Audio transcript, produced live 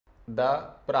The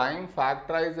prime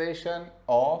factorization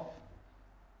of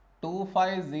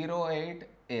 2508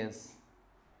 is,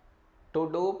 to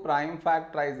do prime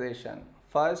factorization,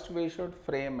 first we should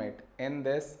frame it in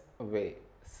this way.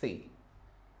 See,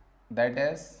 that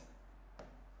is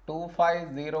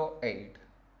 2508.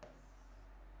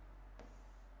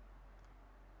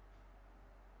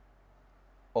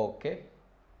 Okay,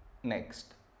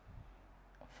 next.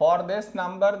 For this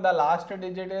number, the last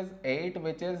digit is 8,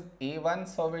 which is even,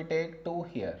 so we take 2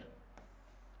 here.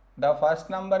 The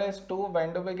first number is 2.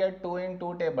 When do we get 2 in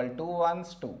 2 table? 2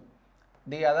 ones 2.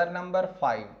 The other number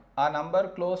 5. A number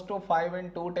close to 5 in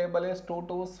 2 table is 2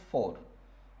 twos 4.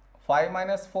 5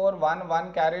 minus 4, 1,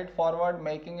 1 carried forward,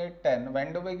 making it 10.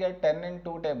 When do we get 10 in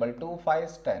 2 table? 2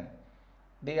 fives 10.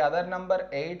 The other number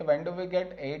 8. When do we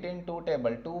get 8 in 2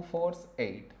 table? 2 fours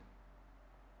 8.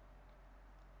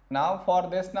 Now for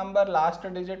this number, last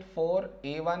digit 4,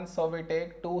 even, so we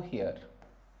take 2 here.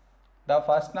 The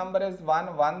first number is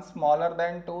 1, 1 smaller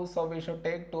than 2, so we should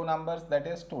take 2 numbers, that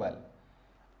is 12.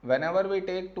 Whenever we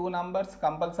take 2 numbers,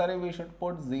 compulsory we should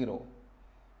put 0.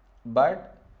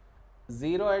 But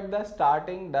 0 at the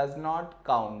starting does not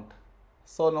count.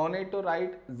 So no need to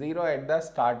write 0 at the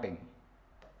starting.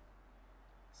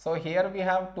 So here we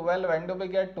have 12. When do we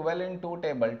get 12 in 2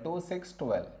 table? 2, 6,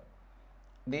 12.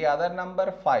 The other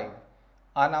number 5.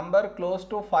 A number close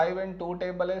to 5 in 2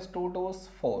 table is 2 twos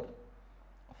 4.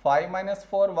 5 minus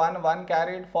 4, 1, 1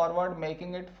 carried forward,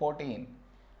 making it 14.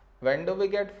 When do we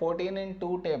get 14 in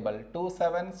 2 table? 2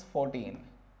 sevens 14.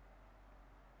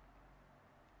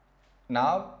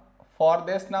 Now for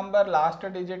this number, last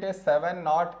digit is 7,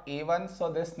 not even,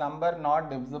 so this number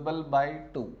not divisible by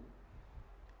 2.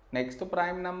 Next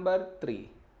prime number 3.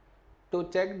 To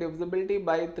check divisibility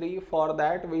by 3, for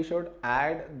that we should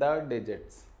add the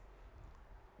digits.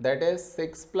 That is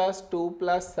 6 plus 2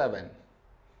 plus 7.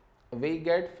 We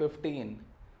get 15.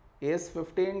 Is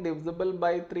 15 divisible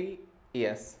by 3?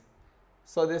 Yes.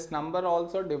 So this number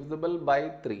also divisible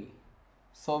by 3.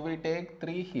 So we take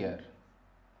 3 here.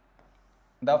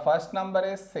 The first number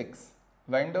is 6.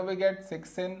 When do we get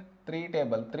 6 in 3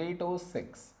 table? 3 to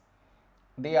 6.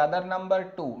 The other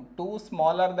number 2. 2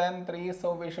 smaller than 3,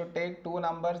 so we should take 2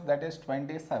 numbers, that is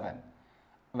 27.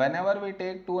 Whenever we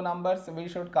take 2 numbers, we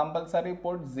should compulsory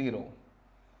put 0.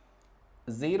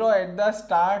 0 at the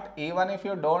start, even if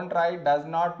you don't write, does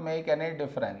not make any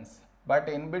difference. But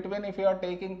in between, if you are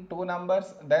taking 2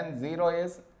 numbers, then 0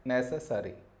 is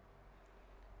necessary.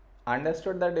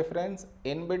 Understood the difference?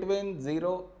 In between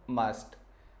 0 must.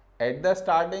 At the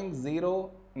starting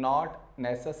 0 not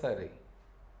necessary.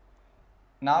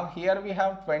 Now here we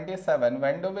have 27.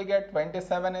 When do we get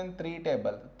 27 in 3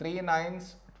 table? 3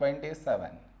 nines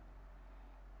 27.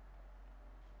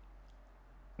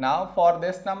 Now for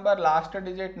this number, last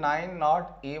digit 9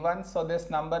 not even, so this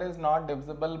number is not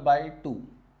divisible by 2.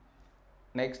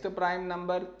 Next prime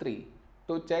number 3.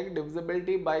 To check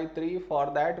divisibility by 3,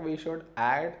 for that we should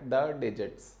add the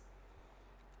digits.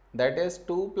 That is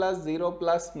 2 plus 0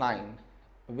 plus 9.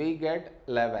 We get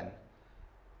 11.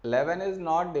 11 is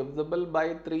not divisible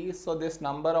by 3, so this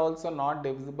number also not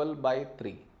divisible by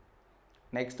 3.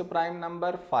 Next prime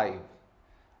number 5.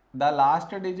 The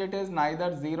last digit is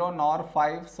neither 0 nor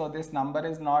 5, so this number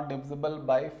is not divisible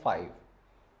by 5.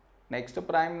 Next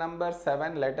prime number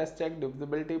 7. Let us check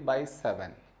divisibility by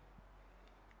 7.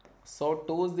 So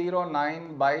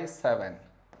 209 by 7.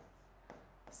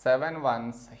 7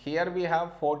 ones. Here we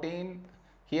have 14.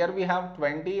 Here we have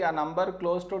 20. A number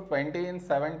close to 20 in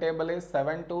 7 table is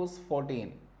 7 twos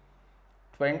 14.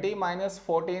 20 minus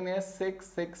 14 is 6.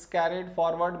 6 carried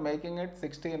forward, making it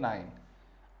 69.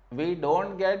 We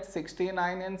don't get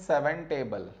 69 in 7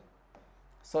 table.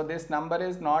 So this number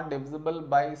is not divisible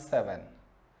by 7.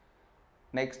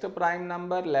 Next prime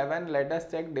number 11. Let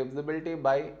us check divisibility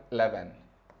by 11.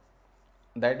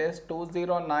 That is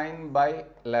 209 by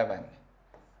 11.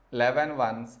 11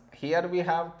 ones. Here we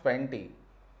have 20.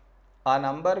 A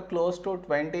number close to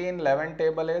 20 in 11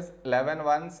 table is 11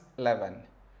 ones 11.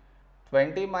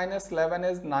 20 minus 11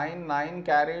 is 9. 9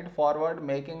 carried forward,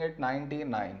 making it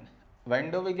 99.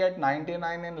 When do we get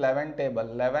 99 in 11 table?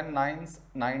 11 nines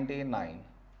 99.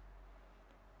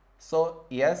 So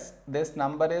yes, this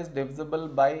number is divisible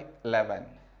by 11.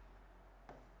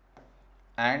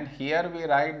 And here we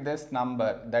write this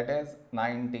number, that is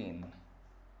 19.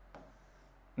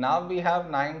 Now we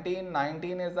have 19.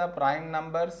 19 is a prime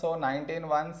number, so 19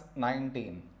 ones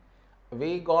 19.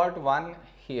 We got 1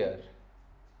 here.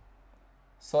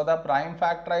 So the prime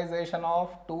factorization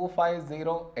of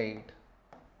 2508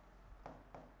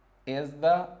 is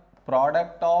the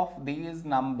product of these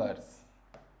numbers.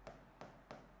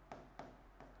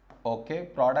 Okay,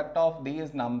 product of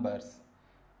these numbers,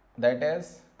 that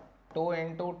is 2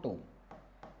 into 2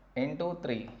 into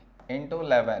 3 into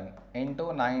 11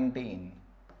 into 19.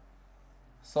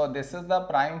 So this is the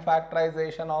prime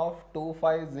factorization of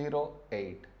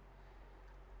 2508.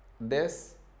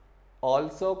 This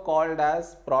also called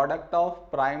as product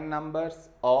of prime numbers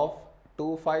of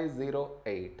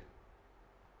 2508.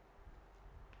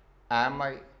 Am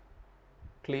I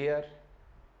clear?